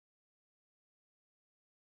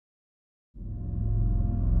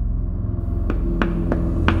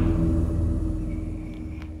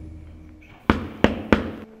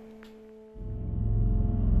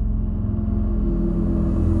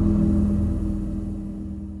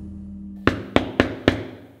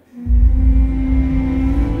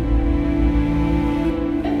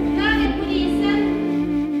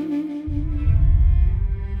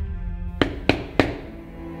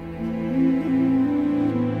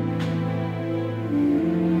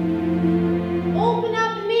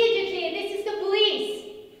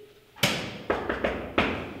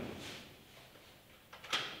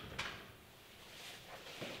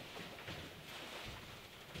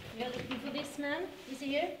man? Is he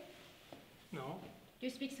here? No. Do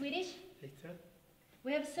you speak Swedish? Lite.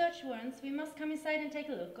 We have search warrants. We must come inside and take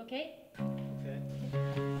a look, okay? Okay.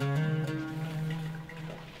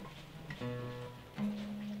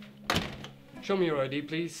 Show me your ID,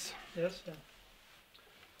 please. Yes, sir.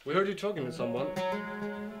 We heard you talking to someone.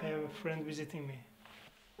 I have a friend visiting me.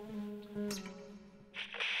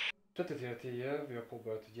 3310, vi har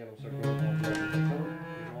påbörjat genomsökning av brottsligheten.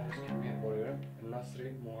 Iransk medborgare,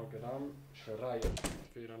 Nasri Mohagadam Sharaya,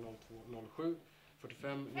 40207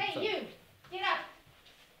 45 95. Hey, you! Get up!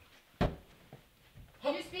 Do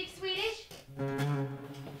you speak Swedish?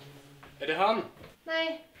 Är det han?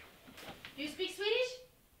 Nej. Do you speak Swedish?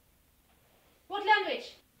 What language?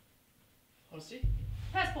 Halsi?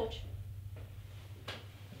 Passport.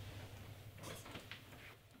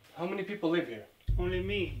 How many people live here? Only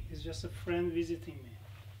me. It's just a friend visiting me.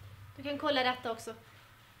 Du kan kolla detta också.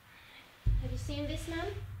 Have you seen this man?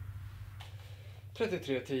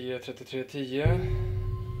 3310, 3310.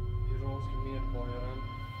 Iransk medborgaren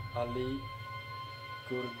Ali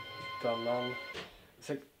Gurdanan.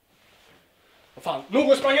 Vad fan?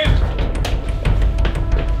 Någon sprang ut!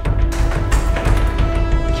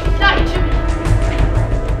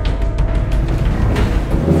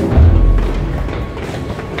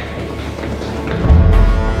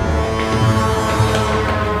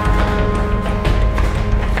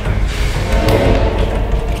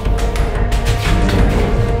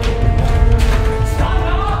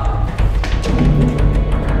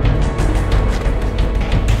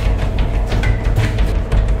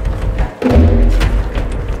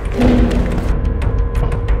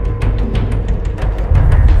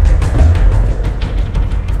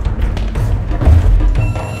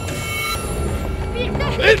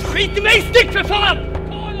 Right! Skit i mig, stick för fan!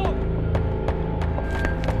 Ta honom!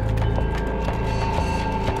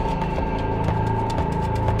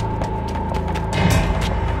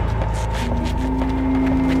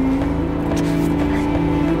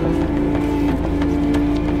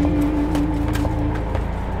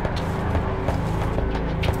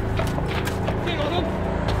 Ser du honom?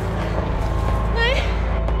 Nej.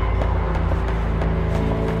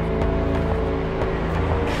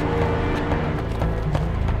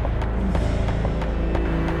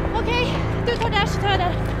 Du tar där så tar jag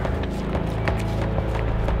där.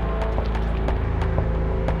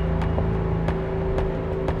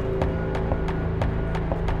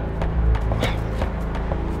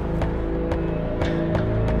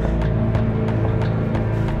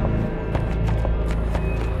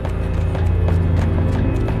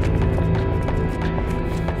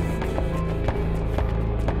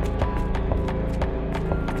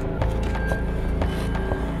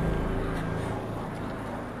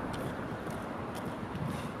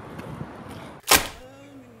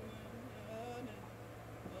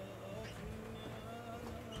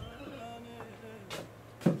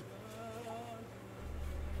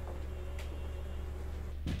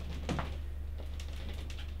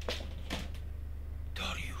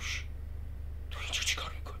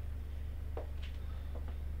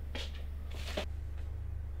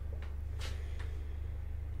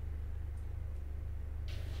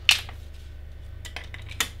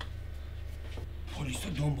 پلیسا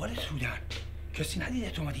دنبالت بودن. کسی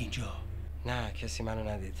ندیدت اومدی اینجا؟ نه کسی منو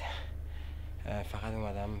ندید. فقط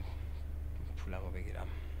اومدم پولمو بگیرم.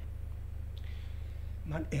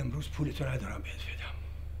 من امروز پولتو ندارم بهت بدم،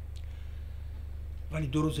 ولی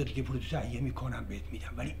 2 روز دیگه پولتو تهیه میکنم بهت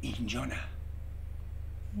میدم، ولی اینجا نه.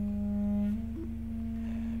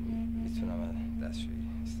 میتونم از دستشویی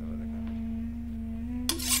استفاده کنم؟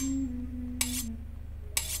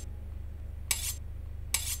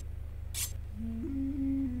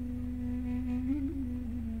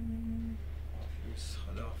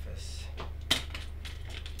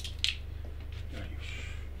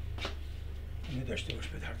 اینو داشته باش،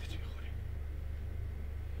 به دردت میخوره.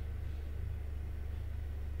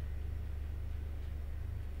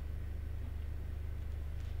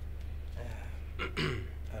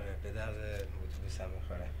 آره به درد اتوبوسم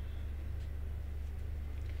میخوره.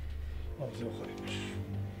 مواظب خودت باش.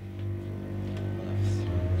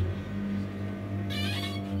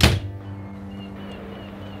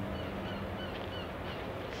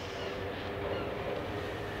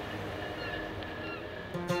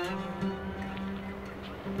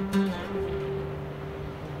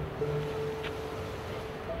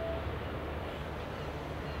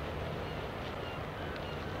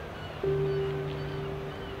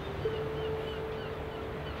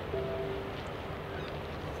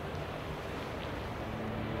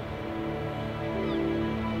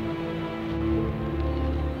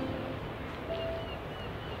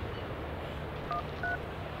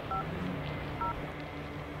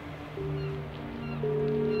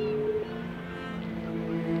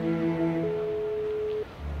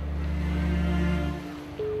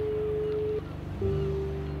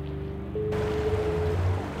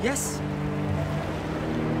 Yes.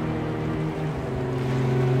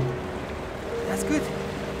 That's good.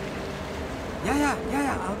 Yeah,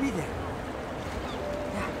 I'll be there.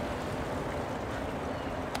 Yeah.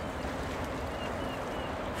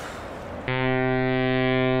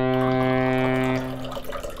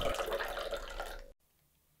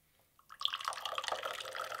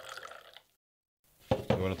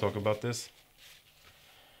 You want to talk about this?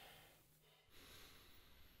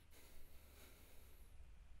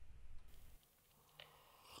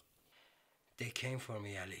 They came for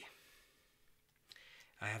me, Ali.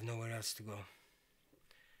 I have nowhere else to go.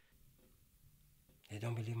 They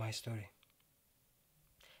don't believe my story.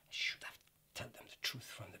 I should have told them the truth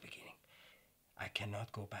from the beginning. I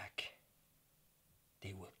cannot go back.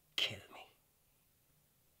 They will kill me.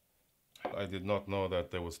 I did not know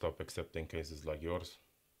that they would stop accepting cases like yours.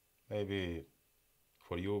 Maybe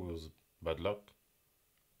for you it was bad luck.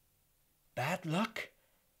 Bad luck?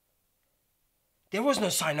 There was no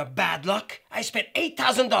sign of bad luck. I spent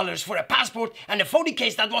 $8,000 for a passport and a phony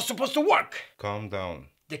case that was supposed to work. Calm down.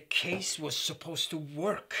 The case was supposed to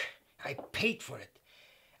work. I paid for it.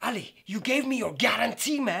 Ali, you gave me your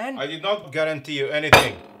guarantee, man. I did not guarantee you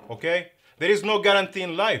anything, okay? There is no guarantee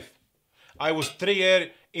in life. I was 3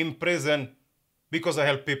 years in prison because I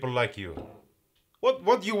help people like you.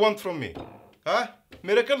 What do you want from me? Huh?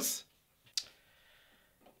 Miracles?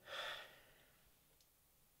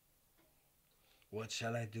 What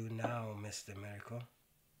shall I do now, Mr. Miracle?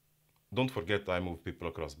 Don't forget I move people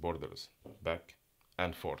across borders, back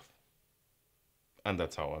and forth. And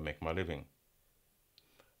that's how I make my living.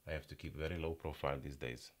 I have to keep very low profile these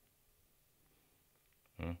days.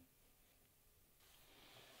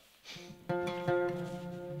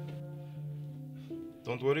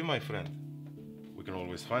 Don't worry, my friend. We can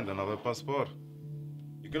always find another passport.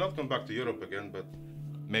 You cannot come back to Europe again, but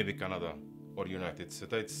maybe Canada or United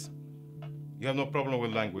States. You have no problem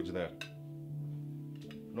with language there.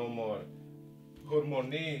 No more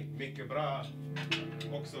hormoni, mycket bra,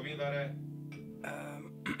 och så vidare.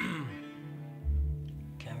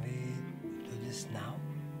 Can we do this now?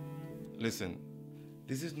 Listen,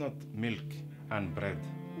 this is not milk and bread.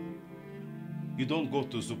 You don't go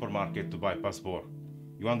to supermarket to buy passport.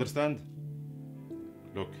 You understand?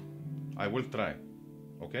 Look, I will try,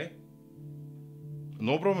 okay?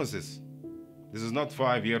 No promises. This is not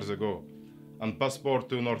 5 years ago. And passport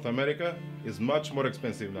to North America is much more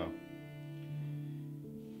expensive now.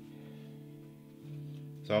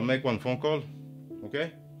 So I'll make one phone call,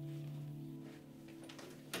 okay?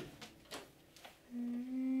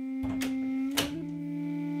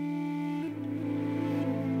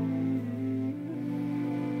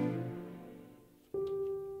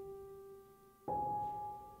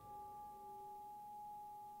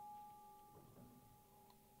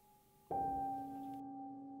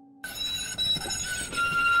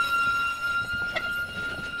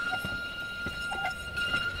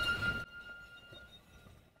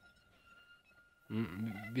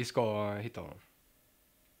 Vi ska hitta honom.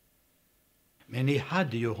 Men ni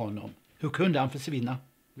hade ju honom. Hur kunde han försvinna?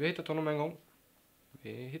 Vi har hittat honom en gång.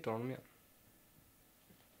 Vi hittar honom igen.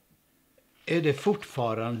 Är det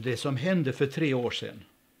fortfarande det som hände för 3 år sedan?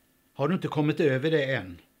 Har du inte kommit över det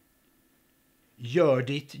än? Gör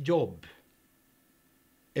ditt jobb.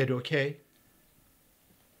 Är det okej?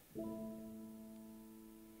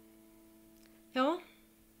 Ja,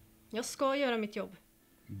 jag ska göra mitt jobb.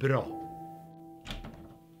 Bra.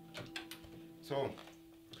 So,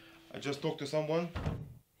 I just talked to someone.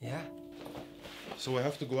 Yeah? So I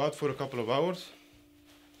have to go out for a couple of hours.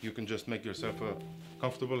 You can just make yourself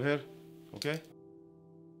comfortable here, okay?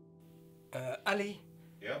 Ali,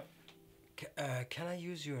 Yeah? can I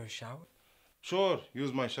use your shower? Sure,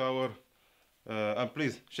 use my shower. And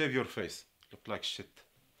please, shave your face. Look like shit.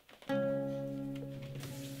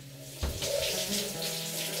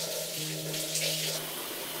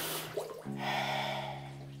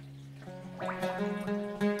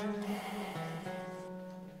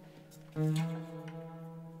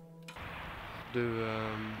 Du,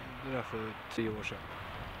 det där för 3 år sedan.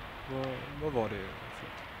 Vad var det för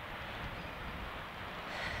något?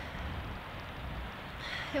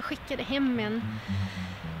 Jag skickade hem en.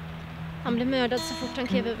 Han blev mördad så fort han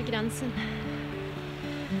klev över gränsen.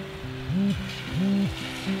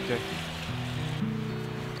 Okej.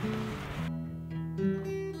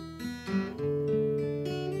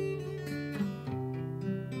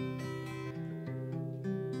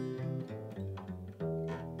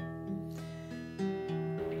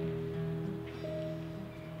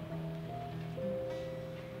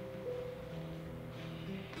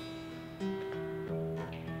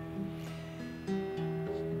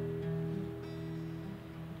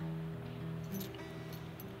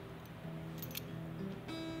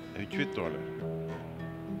 Är det kvitto eller?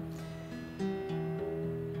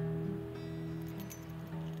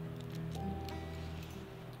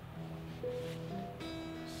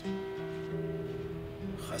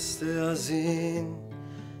 خسته از این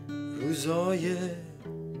روزای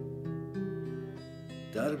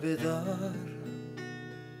در به در،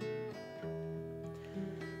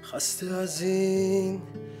 خسته از این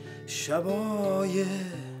شبای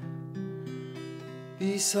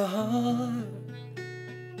بی سحر،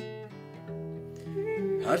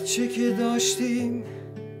 هرچه که داشتیم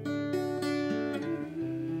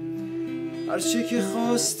هرچه که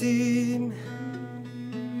خواستیم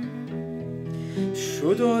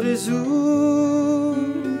شد آرزو،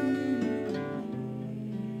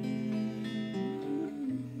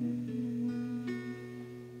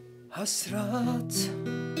 حسرت